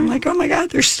Science, I'm like, oh my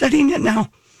God, they're studying it now.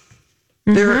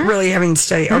 They're really having to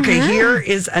study. Okay, here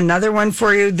is another one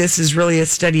for you. This is really a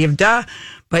study of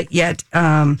but yet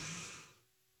we're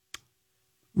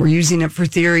using it for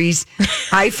theories.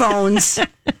 iPhones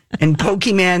and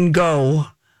Pokemon Go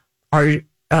are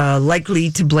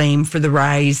likely to blame for the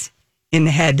rise in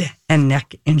head and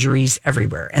neck injuries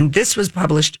everywhere. And this was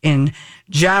published in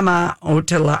JAMA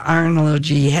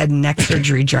Otolaryngology Head and Neck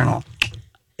Surgery Journal.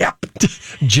 Yep.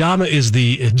 JAMA is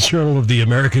the Journal of the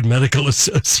American Medical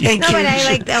Association. No, but I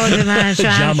like that one.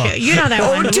 JAMA. You know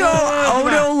that one.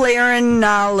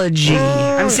 Otolaryngology.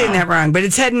 I'm saying that wrong, but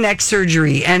it's head and neck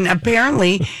surgery. And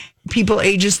apparently, people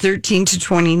ages 13 to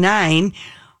 29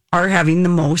 are having the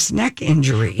most neck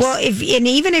injuries. Well,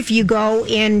 even if you go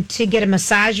in to get a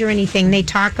massage or anything, they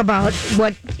talk about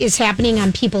what is happening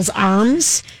on people's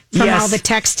arms from all the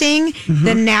texting. Mm-hmm.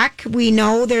 The neck, we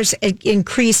know there's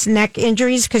increased neck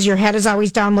injuries because your head is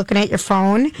always down looking at your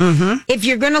phone. Mm-hmm. If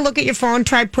you're going to look at your phone,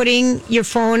 try putting your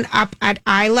phone up at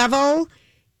eye level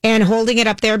and holding it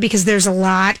up there because there's a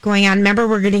lot going on. Remember,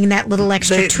 we're getting that little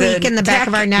extra tweak in the back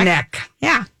of our neck.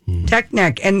 Yeah. Tech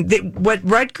neck. And what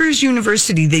Rutgers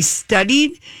University, they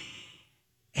studied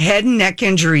head and neck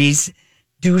injuries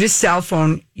due to cell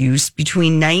phone use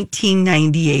between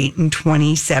 1998 and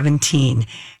 2017.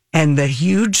 And the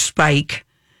huge spike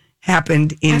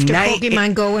happened in... After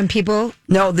Pokemon Go and people...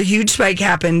 No, the huge spike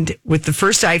happened with the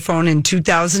first iPhone in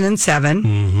 2007.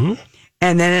 Mm-hmm.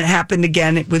 And then it happened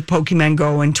again with Pokemon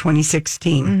Go in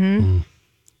 2016. Mm-hmm.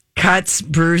 Cuts,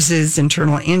 bruises,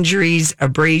 internal injuries,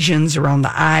 abrasions around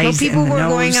the eyes. Well, people and the were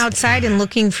nose. Going outside and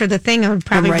looking for the thing and would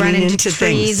probably run into trees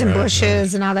things. And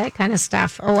bushes and all that kind of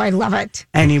stuff. Oh, I love it.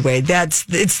 Anyway,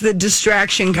 it's the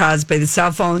distraction caused by the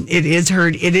cell phone. It is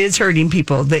hurting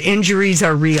people. The injuries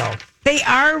are real. They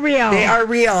are real. They are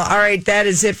real. All right, that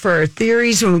is it for our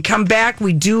theories. When we come back,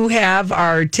 we do have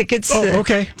our tickets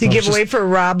to give away for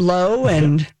Rob Lowe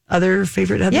and other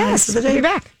favorite headlines of the day. We'll be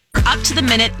back. Up to the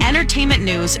minute entertainment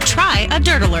news, try a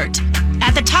Dirt Alert.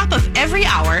 At the top of every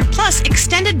hour, plus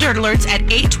extended Dirt Alerts at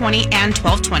 8:20 and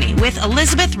 12:20 with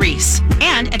Elizabeth Reese.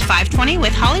 And at 5:20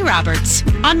 with Holly Roberts.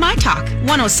 On My Talk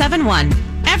 107.1.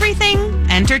 Everything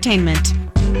entertainment.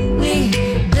 We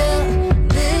built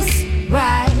this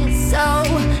right, so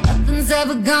nothing's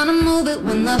ever gonna move it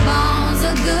when the bones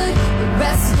are good. The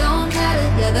rest don't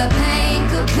matter. Yeah, the pain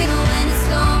could be when it's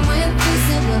gone. We're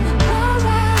facing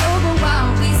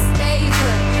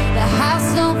the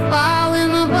house don't fall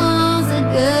and the bones are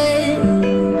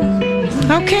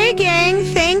good. Okay, gang.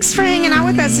 Thanks for hanging out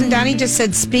with us. And Donnie just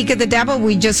said, speak of the devil.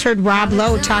 We just heard Rob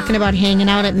Lowe talking about hanging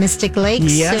out at Mystic Lake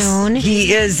soon.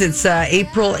 He is. It's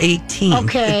April 18th.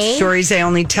 Okay. It's stories I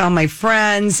only tell my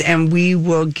friends, and we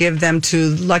will give them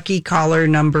to lucky caller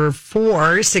number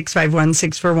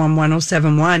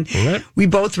 4-651-641-1071. Right. We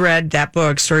both read that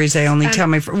book, Stories I Only Tell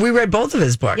My Friends. We read both of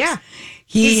his books. Yeah.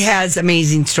 He has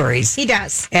amazing stories. He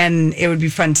does. And it would be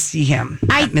fun to see him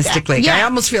at Mystic Lake. Yeah. I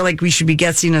almost feel like we should be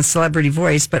guessing a celebrity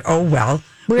voice, but oh well.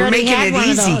 We're making it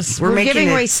easy. We're giving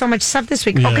away so much stuff this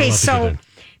week. Yeah, okay, so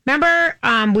remember,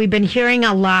 we've been hearing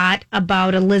a lot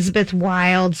about Elizabeth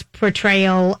Wilde's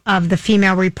portrayal of the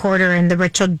female reporter in the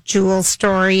Rachel Jewell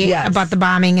story about the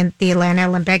bombing at the Atlanta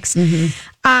Olympics. Mm-hmm.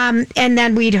 And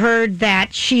then we'd heard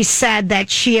that she said that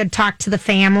she had talked to the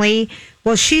family.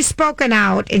 Well, she's spoken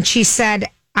out and she said,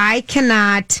 I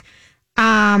cannot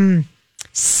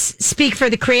speak for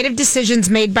the creative decisions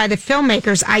made by the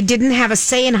filmmakers. I didn't have a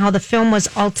say in how the film was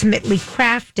ultimately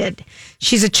crafted.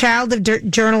 She's a child of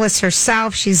journalists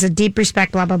herself. She's a deep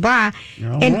respect, blah, blah, blah.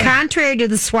 And contrary to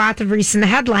the swath of recent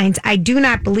headlines, I do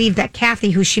not believe that Kathy,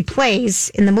 who she plays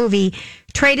in the movie,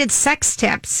 traded sex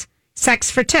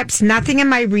for tips. Nothing in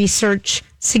my research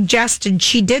suggested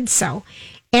she did so.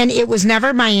 And it was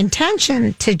never my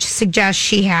intention to suggest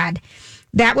she had.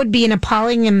 That would be an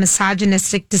appalling and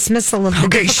misogynistic dismissal of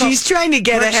the she's trying to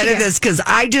get ahead of this because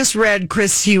I just read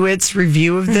Chris Hewitt's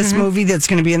review of this movie that's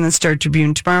going to be in the Star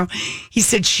Tribune tomorrow. He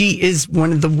said she is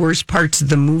one of the worst parts of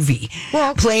the movie,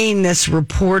 playing this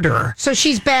reporter. So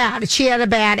she's bad. She had a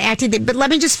bad acting thing. But let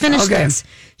me just finish this.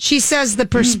 She says the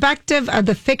perspective of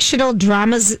the fictional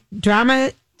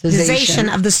dramatization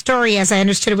of the story, as I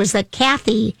understood it, was that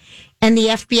Kathy and the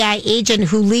FBI agent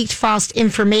who leaked false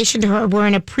information to her were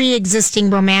in a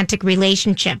pre-existing romantic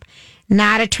relationship,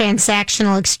 not a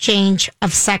transactional exchange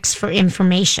of sex for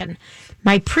information.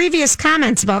 My previous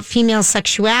comments about female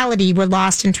sexuality were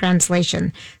lost in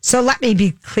translation. So let me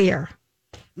be clear.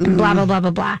 Blah, blah, blah, blah,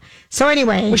 blah. So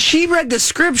anyway. Well, she read the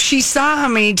script. She saw how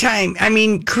many times. I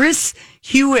mean, Chris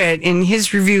Hewitt, in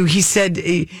his review, he said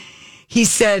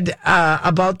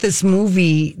about this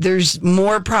movie, there's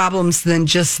more problems than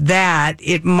just that.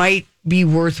 It might be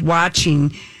worth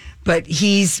watching, but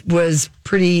he was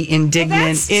pretty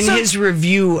indignant in his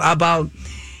review about,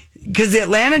 because the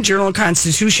Atlanta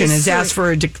Journal-Constitution has asked for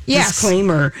a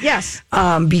disclaimer. Yes.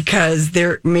 Because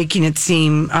they're making it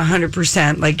seem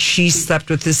 100% like she slept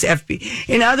with this FBI.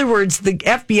 In other words, the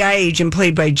FBI agent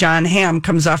played by John Hamm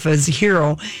comes off as a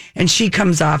hero, and she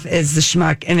comes off as the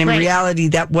schmuck. And in reality,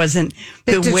 that wasn't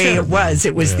the way it was.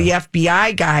 It was the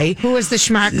FBI guy who was the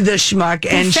schmuck.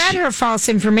 And fed her false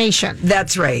information.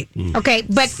 That's right. Okay,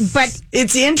 but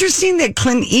it's interesting that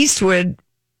Clint Eastwood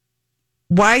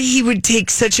why he would take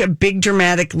such a big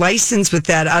dramatic license with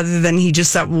that, other than he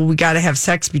just thought, well, we got to have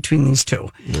sex between these two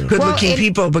good-looking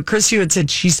people. But Chris Hewitt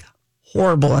said she's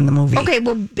horrible in the movie. Okay,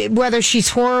 well, whether she's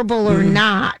horrible or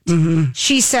not,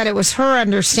 she said it was her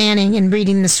understanding in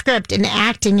reading the script and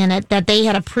acting in it that they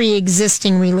had a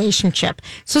pre-existing relationship.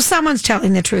 So someone's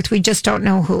telling the truth. We just don't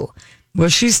know who. Well,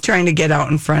 she's trying to get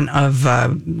out in front of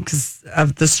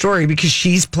the story because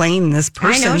she's playing this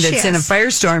person that's in a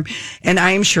firestorm, and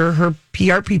I am sure her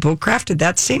PR people crafted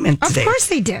that statement today. Of course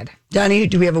they did. Donnie,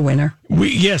 do we have a winner?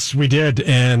 Yes, we did,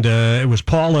 and it was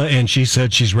Paula, and she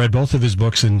said she's read both of his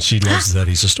books, and she loves that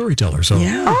he's a storyteller. So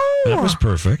that was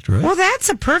perfect, right? Well, that's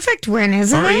a perfect win,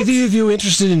 isn't it? Are either of you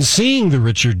interested in seeing the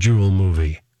Richard Jewell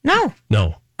movie? No.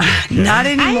 Okay. Not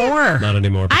anymore. Not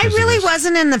anymore. I really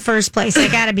wasn't in the first place. I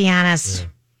got to be honest.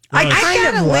 Well, I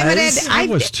kind of limited. I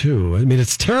was too. I mean,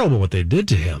 it's terrible what they did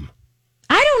to him.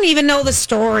 I don't even know the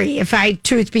story, if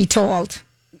truth be told.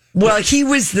 Well, he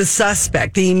was the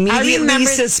suspect. They immediately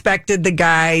suspected the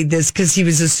guy because he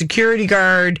was a security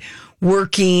guard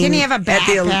working. Didn't he have a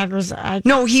backpack?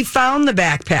 No, he found the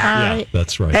backpack. Yeah,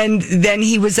 that's right. And then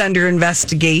he was under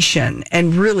investigation.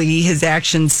 And really, his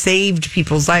actions saved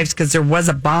people's lives because there was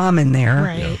a bomb in there.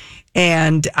 Right. Yeah.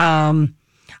 And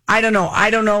I don't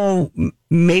know.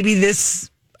 Maybe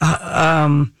this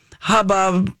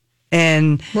hubbub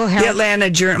and the Atlanta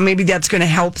Journal, maybe that's going to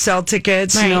help sell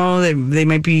tickets. Right. You know, they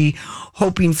might be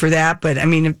hoping for that. But I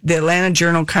mean, the Atlanta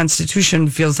Journal-Constitution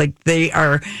feels like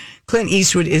Clint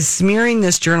Eastwood is smearing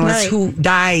this journalist who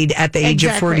died at the age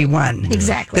of 41.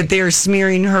 Exactly. That they are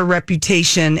smearing her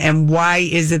reputation. And why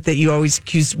is it that you always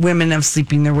accuse women of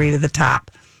sleeping their way to the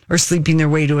top or sleeping their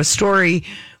way to a story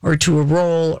or to a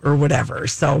role or whatever?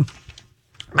 So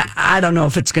I don't know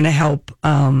if it's going to help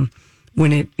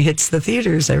when it hits the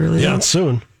theaters. I really don't.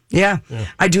 Soon. Yeah.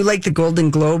 I do like the Golden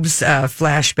Globes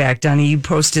flashback, Donnie. You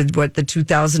posted what the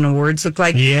 2000 awards look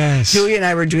like. Yes. Julia and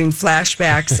I were doing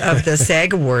flashbacks of the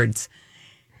SAG Awards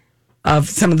of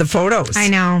some of the photos. I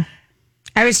know.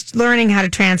 I was learning how to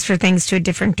transfer things to a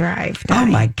different drive. Oh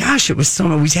my gosh, it was so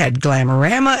much. We had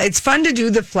Glamorama. It's fun to do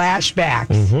the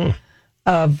flashbacks.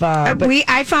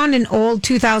 I found an old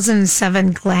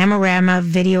 2007 Glamorama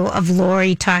video of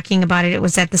Lori talking about it. It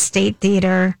was at the State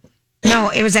Theater. No,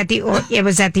 it was at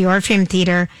the Orpheum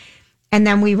Theater, and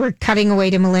then we were cutting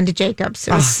away to Melinda Jacobs.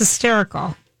 It was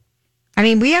hysterical. I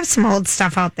mean, we have some old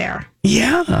stuff out there.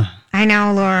 Yeah, I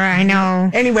know, Laura. I know.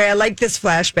 Anyway, I like this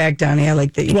flashback, Donnie. I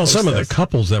like that. You some of the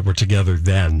couples that were together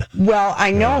then. Well,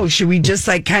 I know. Should we just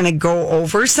kind of go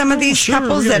over some of these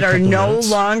couples that are no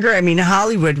longer? I mean,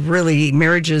 Hollywood really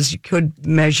marriages. You could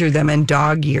measure them in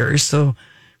dog years. So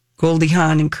Goldie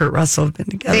Hawn and Kurt Russell have been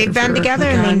together. They've been together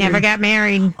and they never got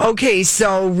married. Okay,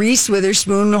 so Reese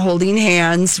Witherspoon holding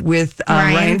hands with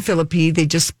Ryan Phillippe. They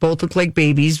just both look like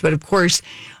babies, but of course,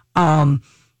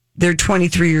 they're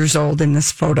 23 years old in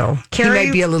this photo. He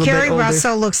might be a little bit older. Carrie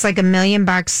Russell looks like $1 million,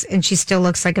 and she still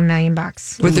looks like $1 million.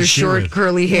 With her short,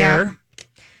 curly hair.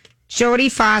 Yeah.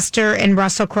 Jodie Foster and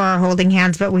Russell Crowe are holding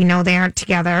hands, but we know they aren't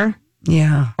together.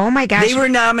 Yeah. Oh my gosh. They were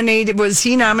nominated. Was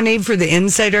he nominated for The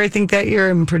Insider, I think, that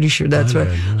year? I'm pretty sure that's what.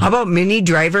 How about Minnie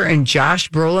Driver and Josh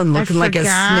Brolin looking like a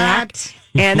snack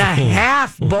and a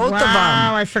half, both of them?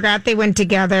 Wow, I forgot they went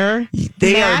together.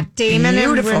 They Matt Damon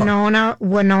beautiful. and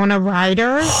Winona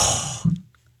Ryder.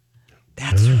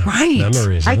 That's right.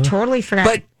 Memories, I totally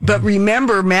forgot. But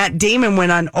remember, Matt Damon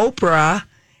went on Oprah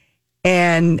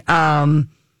and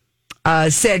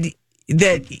said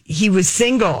that he was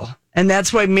single. And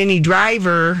that's why Minnie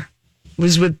Driver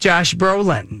was with Josh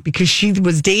Brolin, because she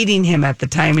was dating him at the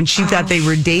time and she thought they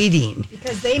were dating.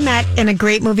 Because they met in a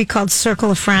great movie called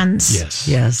Circle of Friends.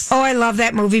 Yes. Oh, I love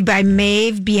that movie by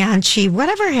Maeve Bianchi.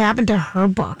 Whatever happened to her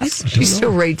books? She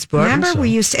still writes books. Remember, we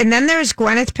used to, and then there's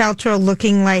Gwyneth Paltrow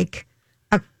looking like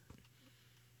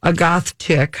a goth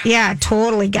chick. Yeah,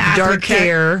 totally goth. Dark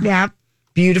hair. Yep.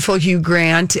 Beautiful Hugh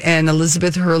Grant and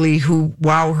Elizabeth Hurley, who,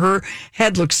 wow, her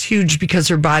head looks huge because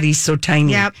her body's so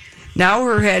tiny. Yep. Now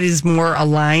her head is more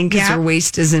aligned because her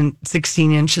waist isn't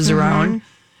 16 inches around.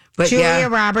 But Julia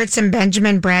Roberts and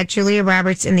Benjamin Bratt. Julia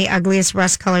Roberts in the ugliest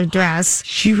rust-colored dress.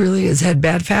 She really has had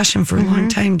bad fashion for a long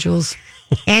time, Jules.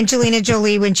 Angelina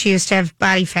Jolie when she used to have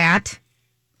body fat.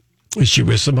 Is she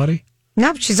with somebody?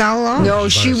 Nope, she's all alone. No,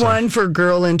 she won for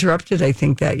Girl Interrupted, I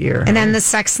think, that year. And then the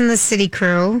Sex and the City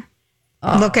crew.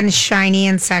 Looking shiny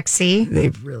and sexy. They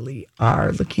really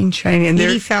are looking shiny. And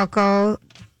Edie Falco.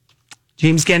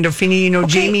 James Gandolfini.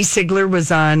 Jamie Sigler was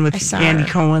on with Andy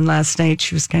Cohen last night.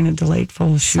 She was kind of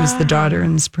delightful. She was the daughter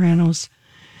in The Sopranos.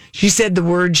 She said the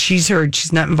word she's heard.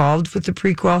 She's not involved with the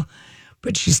prequel,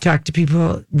 but she's talked to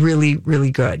people really,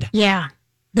 really good. Yeah.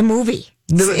 The movie.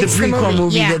 The It's prequel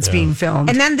movie yeah. that's being filmed.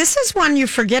 And then this is one you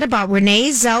forget about. Renee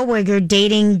Zellweger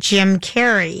dating Jim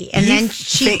Carrey. And then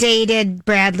she dated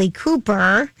Bradley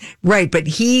Cooper. Right, but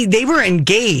they were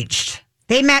engaged.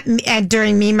 They met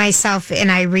during Me, Myself,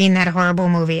 and Irene, that horrible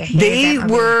movie. I hated They that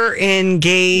movie. were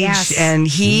engaged, Yes. and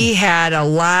he had a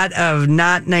lot of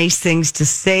not nice things to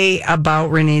say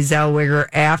about Renee Zellweger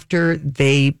after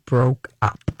they broke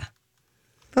up.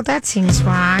 Well, that seems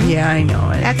wrong. Yeah, I know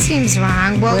it. That seems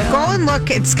wrong. Well, go and look.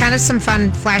 It's kind of some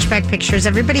fun flashback pictures.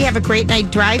 Everybody have a great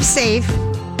night. Drive safe.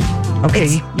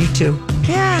 Okay, you too.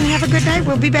 Yeah, and have a good night.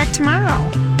 We'll be back tomorrow.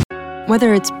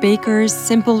 Whether it's Baker's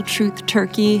Simple Truth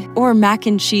Turkey or mac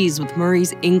and cheese with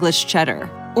Murray's English Cheddar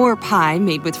or pie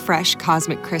made with fresh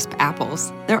Cosmic Crisp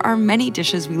apples, there are many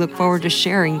dishes we look forward to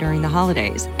sharing during the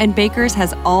holidays. And Baker's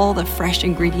has all the fresh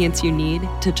ingredients you need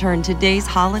to turn today's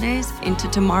holidays into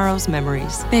tomorrow's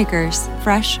memories. Baker's,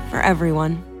 fresh for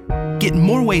everyone. Get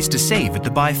more ways to save at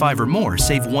the Buy 5 or More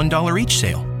Save $1 each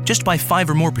sale. Just buy 5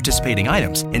 or more participating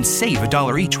items and save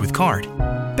 $1 each with card.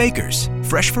 Baker's,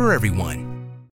 fresh for everyone.